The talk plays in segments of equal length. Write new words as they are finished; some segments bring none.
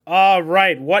All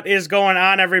right, what is going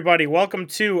on, everybody? Welcome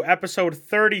to episode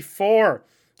 34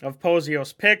 of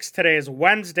Pozios Picks. Today is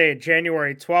Wednesday,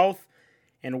 January 12th,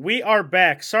 and we are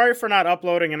back. Sorry for not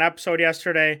uploading an episode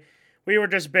yesterday. We were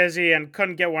just busy and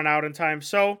couldn't get one out in time,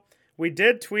 so we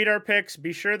did tweet our picks.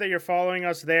 Be sure that you're following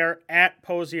us there at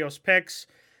Pozios Picks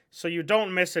so you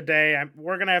don't miss a day.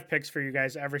 We're going to have picks for you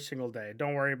guys every single day.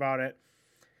 Don't worry about it.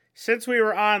 Since we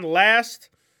were on last,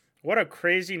 what a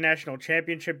crazy national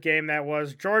championship game that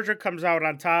was. Georgia comes out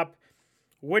on top,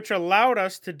 which allowed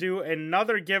us to do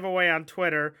another giveaway on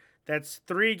Twitter. That's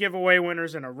 3 giveaway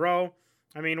winners in a row.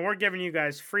 I mean, we're giving you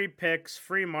guys free picks,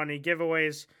 free money,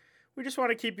 giveaways. We just want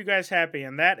to keep you guys happy,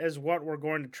 and that is what we're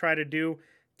going to try to do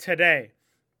today.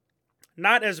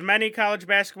 Not as many college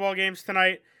basketball games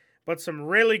tonight, but some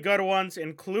really good ones,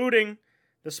 including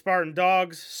the Spartan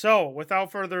Dogs. So,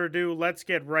 without further ado, let's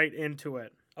get right into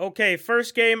it. Okay,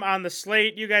 first game on the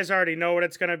slate. You guys already know what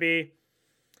it's going to be.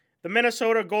 The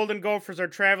Minnesota Golden Gophers are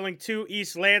traveling to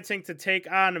East Lansing to take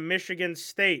on Michigan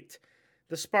State.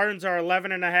 The Spartans are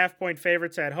 11.5-point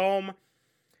favorites at home.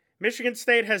 Michigan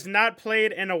State has not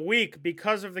played in a week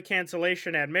because of the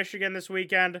cancellation at Michigan this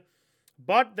weekend,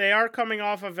 but they are coming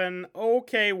off of an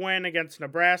okay win against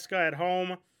Nebraska at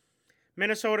home.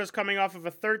 Minnesota is coming off of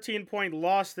a 13-point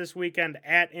loss this weekend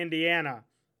at Indiana.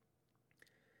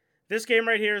 This game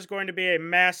right here is going to be a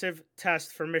massive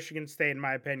test for Michigan State, in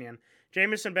my opinion.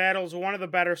 Jamison Battle is one of the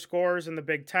better scorers in the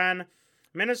Big Ten.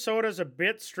 Minnesota's a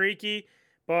bit streaky,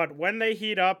 but when they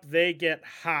heat up, they get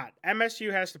hot.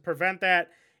 MSU has to prevent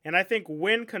that, and I think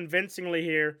win convincingly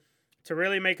here to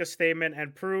really make a statement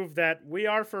and prove that we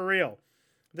are for real.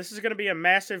 This is going to be a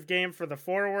massive game for the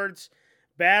forwards.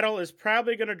 Battle is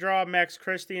probably going to draw Max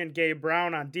Christie and Gabe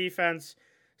Brown on defense,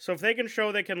 so if they can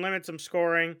show they can limit some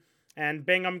scoring and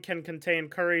Bingham can contain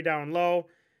Curry down low,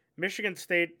 Michigan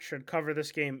State should cover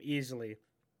this game easily.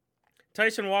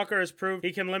 Tyson Walker has proved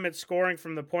he can limit scoring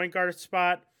from the point guard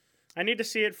spot. I need to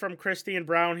see it from Christie and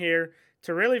Brown here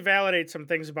to really validate some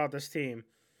things about this team.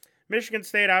 Michigan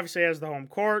State obviously has the home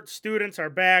court. Students are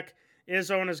back.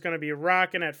 Izzone is going to be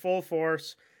rocking at full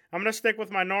force. I'm going to stick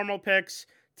with my normal picks.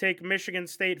 Take Michigan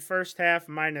State first half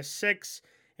 -6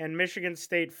 and Michigan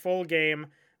State full game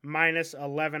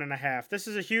 -11.5. This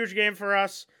is a huge game for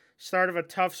us. Start of a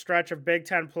tough stretch of Big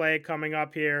Ten play coming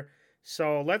up here.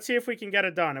 So let's see if we can get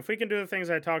it done. If we can do the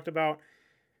things I talked about,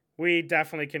 we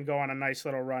definitely can go on a nice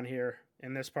little run here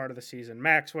in this part of the season.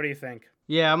 Max, what do you think?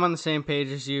 Yeah, I'm on the same page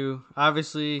as you.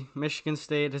 Obviously, Michigan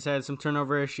State has had some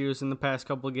turnover issues in the past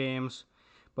couple games,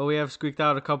 but we have squeaked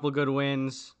out a couple good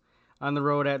wins on the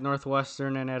road at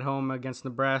Northwestern and at home against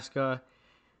Nebraska.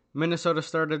 Minnesota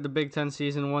started the Big Ten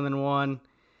season 1-1,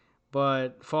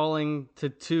 but falling to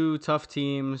 2 tough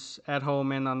teams at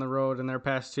home and on the road in their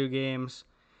past 2 games.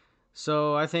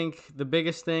 So I think the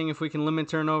biggest thing, if we can limit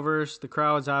turnovers, the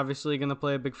crowd's obviously going to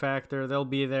play a big factor. They'll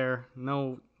be there.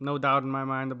 No doubt in my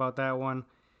mind about that one.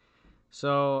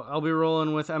 So I'll be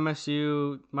rolling with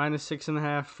MSU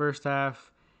 -6.5 first half,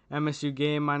 MSU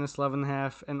game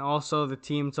 -11.5, and also the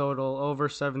team total over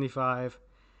 75.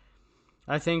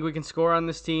 I think we can score on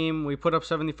this team. We put up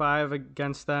 75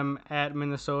 against them at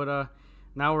Minnesota.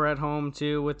 Now we're at home,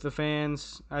 too, with the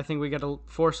fans. I think we got to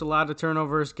force a lot of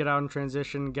turnovers, get out in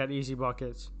transition, get easy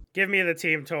buckets. Give me the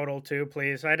team total, too,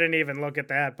 please. I didn't even look at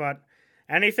that, but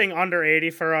anything under 80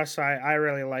 for us, I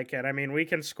really like it. I mean, we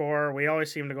can score. We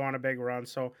always seem to go on a big run,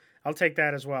 so I'll take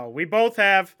that as well. We both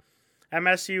have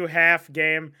MSU half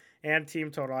game and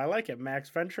team total. I like it, Max.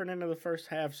 Venturing into the first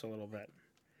halves a little bit.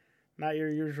 Not your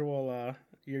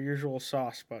usual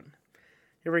sauce, but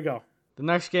here we go. The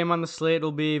next game on the slate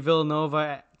will be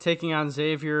Villanova taking on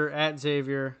Xavier at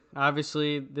Xavier.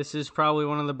 Obviously, this is probably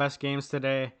one of the best games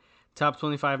today. Top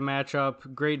 25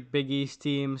 matchup, great Big East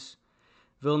teams.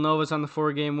 Villanova's on the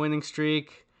 4-game winning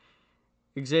streak.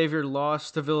 Xavier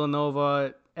lost to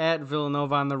Villanova at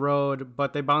Villanova on the road,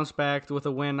 but they bounced back with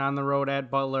a win on the road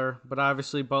at Butler. But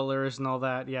obviously, Butler isn't all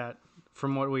that yet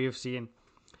from what we have seen.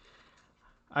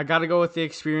 I got to go with the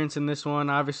experience in this one.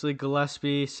 Obviously,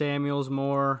 Gillespie, Samuels,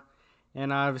 Moore,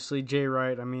 and obviously Jay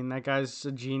Wright. I mean, that guy's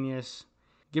a genius.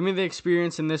 Give me the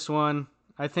experience in this one.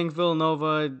 I think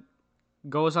Villanova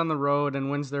goes on the road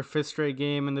and wins their 5th straight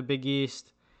game in the Big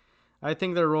East. I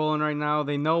think they're rolling right now.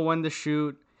 They know when to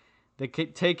shoot. They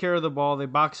take care of the ball. They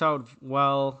box out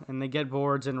well, and they get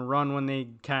boards and run when they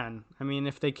can. I mean,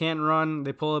 if they can't run,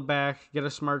 they pull it back, get a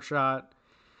smart shot.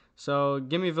 So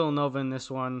give me Villanova in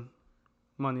this one.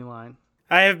 Money line.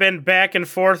 I have been back and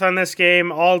forth on this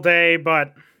game all day,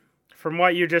 but from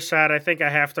what you just said, I think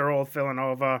I have to roll with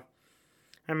Villanova.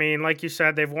 I mean, like you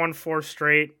said, they've won 4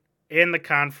 straight in the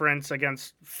conference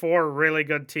against 4 really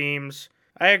good teams.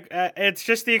 It's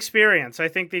just the experience. I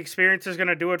think the experience is going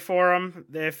to do it for them.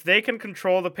 If they can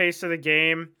control the pace of the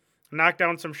game, knock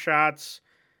down some shots,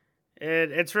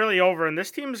 it's really over. And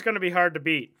this team is going to be hard to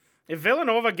beat. If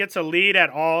Villanova gets a lead at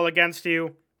all against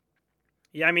you,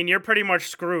 yeah, I mean, you're pretty much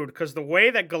screwed because the way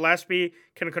that Gillespie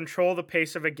can control the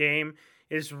pace of a game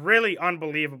is really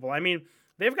unbelievable. I mean,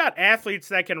 they've got athletes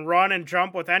that can run and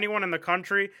jump with anyone in the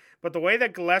country, but the way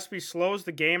that Gillespie slows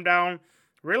the game down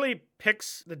really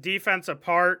picks the defense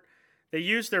apart. They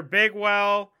use their big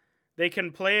well. They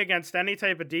can play against any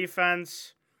type of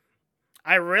defense.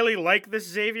 I really like this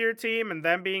Xavier team, and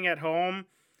them being at home,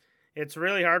 it's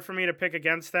really hard for me to pick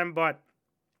against them, but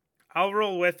I'll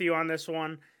roll with you on this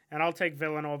one, and I'll take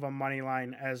Villanova money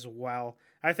line as well.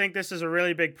 I think this is a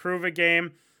really big prove-it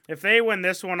game. If they win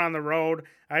this one on the road,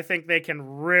 I think they can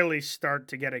really start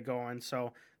to get it going.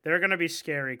 So they're going to be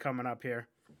scary coming up here.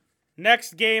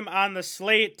 Next game on the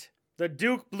slate, the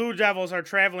Duke Blue Devils are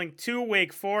traveling to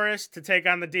Wake Forest to take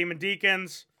on the Demon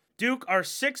Deacons. Duke are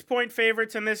 6-point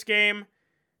favorites in this game.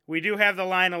 We do have the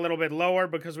line a little bit lower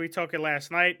because we took it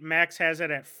last night. Max has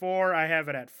it at 4. I have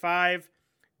it at 5.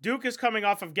 Duke is coming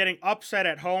off of getting upset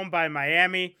at home by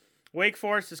Miami. Wake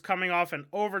Forest is coming off an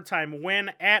overtime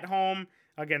win at home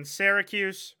against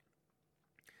Syracuse.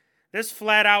 This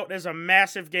flat out is a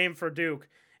massive game for Duke.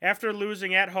 After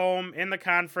losing at home in the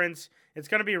conference, it's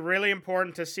going to be really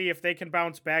important to see if they can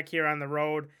bounce back here on the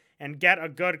road and get a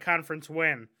good conference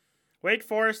win. Wake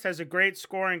Forest has a great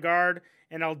scoring guard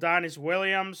in Aldonis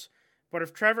Williams, but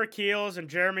if Trevor Keels and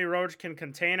Jeremy Roach can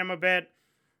contain him a bit,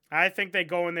 I think they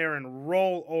go in there and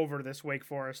roll over this Wake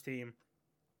Forest team.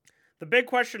 The big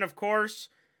question, of course,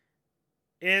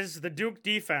 is the Duke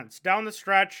defense. Down the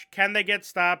stretch, can they get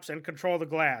stops and control the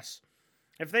glass?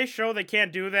 If they show they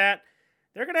can't do that,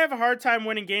 they're going to have a hard time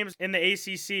winning games in the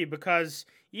ACC because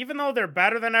even though they're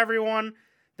better than everyone,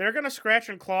 they're going to scratch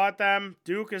and claw at them.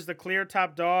 Duke is the clear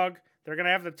top dog. They're going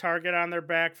to have the target on their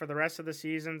back for the rest of the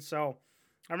season. So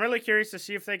I'm really curious to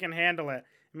see if they can handle it.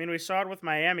 I mean, we saw it with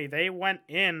Miami. They went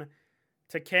in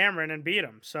to Cameron and beat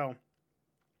them. So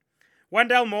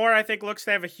Wendell Moore, I think, looks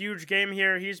to have a huge game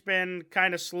here. He's been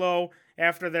kind of slow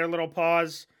after their little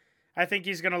pause. I think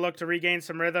he's going to look to regain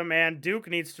some rhythm, and Duke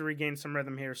needs to regain some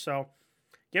rhythm here. So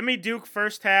give me Duke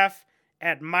first half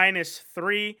at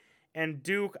 -3, and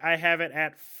Duke, I have it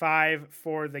at 5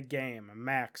 for the game.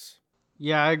 Max.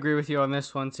 Yeah, I agree with you on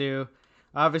this one too.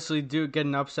 Obviously, Duke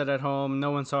getting upset at home.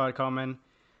 No one saw it coming.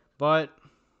 But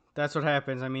that's what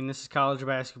happens. I mean, this is college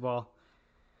basketball.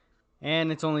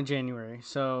 And it's only January,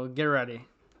 so get ready.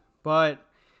 But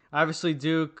obviously,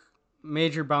 Duke,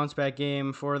 major bounce back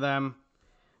game for them.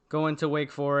 Going to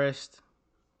Wake Forest.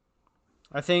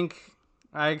 I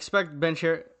expect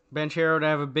Banchero to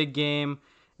have a big game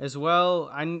as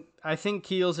well. I think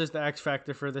Keels is the X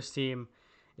factor for this team.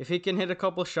 If he can hit a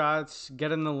couple shots,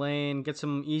 get in the lane, get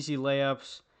some easy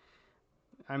layups,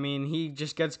 I mean, he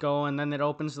just gets going, then it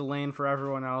opens the lane for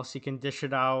everyone else. He can dish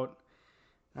it out.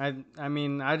 I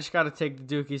mean, I just got to take the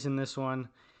Dukies in this one.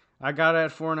 I got it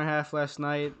at 4.5 last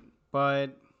night,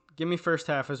 but give me first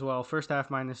half as well. First half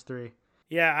 -3.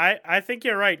 Yeah, I think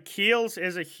you're right. Keels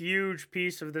is a huge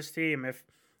piece of this team.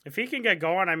 If he can get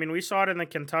going, I mean, we saw it in the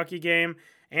Kentucky game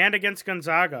and against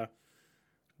Gonzaga.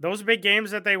 Those big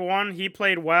games that they won, he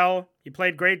played well. He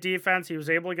played great defense. He was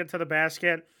able to get to the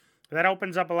basket. That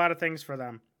opens up a lot of things for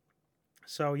them.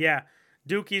 So, yeah,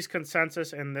 Dukie's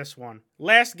consensus in this one.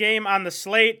 Last game on the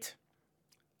slate,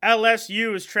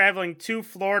 LSU is traveling to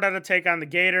Florida to take on the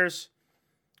Gators.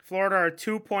 Florida are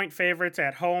 2-point favorites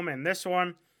at home in this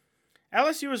one.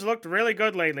 LSU has looked really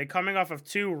good lately, coming off of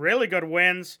 2 really good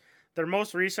wins. Their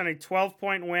most recent, a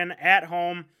 12-point win at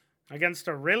home against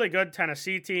a really good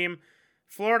Tennessee team.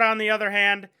 Florida, on the other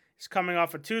hand, is coming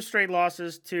off of 2 straight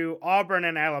losses to Auburn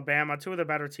and Alabama, 2 of the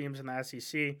better teams in the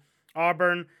SEC.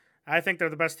 Auburn, I think they're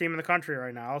the best team in the country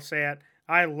right now. I'll say it.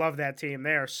 I love that team.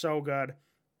 They are so good.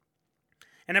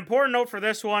 An important note for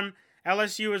this one,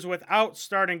 LSU is without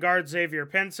starting guard Xavier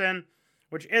Pinson,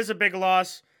 which is a big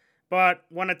loss. But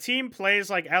when a team plays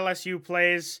like LSU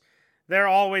plays, they're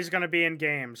always going to be in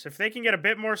games. If they can get a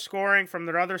bit more scoring from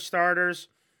their other starters,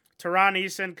 Teron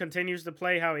Eason continues to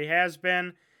play how he has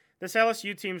been, this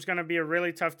LSU team is going to be a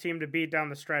really tough team to beat down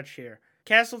the stretch here.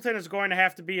 Castleton is going to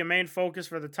have to be a main focus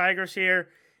for the Tigers here.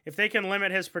 If they can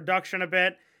limit his production a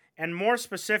bit, and more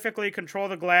specifically control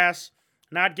the glass,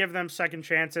 not give them second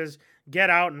chances, get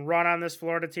out and run on this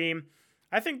Florida team,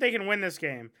 I think they can win this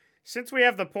game. Since we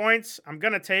have the points, I'm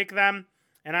going to take them,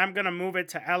 and I'm going to move it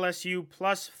to LSU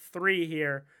 +3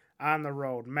 here on the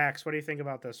road. Max, what do you think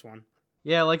about this one?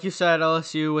 Yeah, like you said,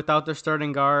 LSU without their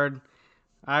starting guard,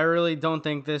 I really don't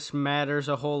think this matters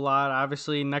a whole lot.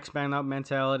 Obviously, next man up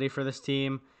mentality for this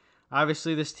team.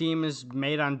 Obviously, this team is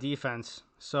made on defense.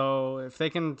 So if they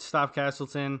can stop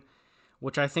Castleton,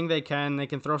 which I think they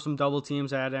can throw some double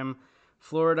teams at him.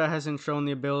 Florida hasn't shown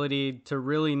the ability to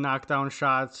really knock down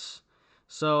shots.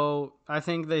 So I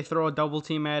think they throw a double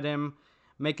team at him,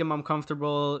 make him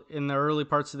uncomfortable in the early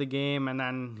parts of the game, and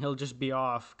then he'll just be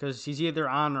off because he's either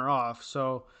on or off.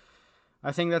 So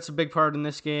I think that's a big part in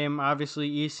this game. Obviously,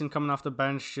 Easton coming off the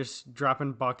bench, just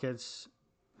dropping buckets.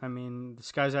 I mean,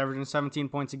 this guy's averaging 17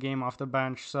 points a game off the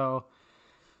bench. So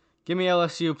give me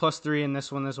LSU +3 in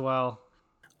this one as well.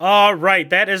 All right,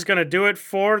 that is going to do it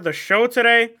for the show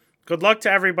today. Good luck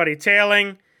to everybody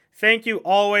tailing. Thank you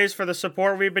always for the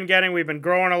support we've been getting. We've been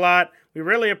growing a lot. We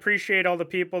really appreciate all the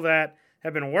people that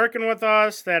have been working with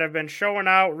us, that have been showing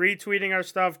out, retweeting our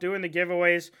stuff, doing the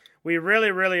giveaways. We really,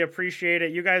 really appreciate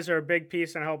it. You guys are a big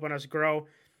piece in helping us grow,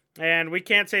 and we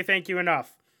can't say thank you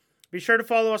enough. Be sure to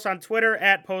follow us on Twitter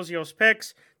at Pozios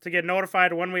Picks to get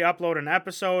notified when we upload an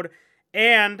episode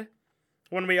and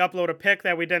when we upload a pick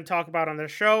that we didn't talk about on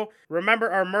this show. Remember,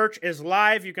 our merch is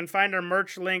live. You can find our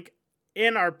merch link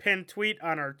in our pinned tweet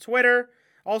on our Twitter.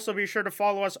 Also, be sure to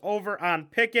follow us over on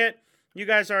Pickit. You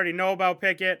guys already know about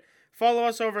Pickit. Follow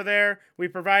us over there. We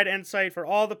provide insight for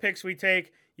all the picks we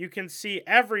take. You can see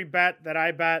every bet that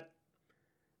I bet.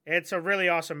 It's a really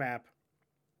awesome app.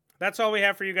 That's all we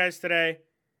have for you guys today.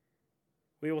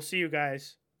 We will see you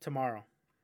guys tomorrow.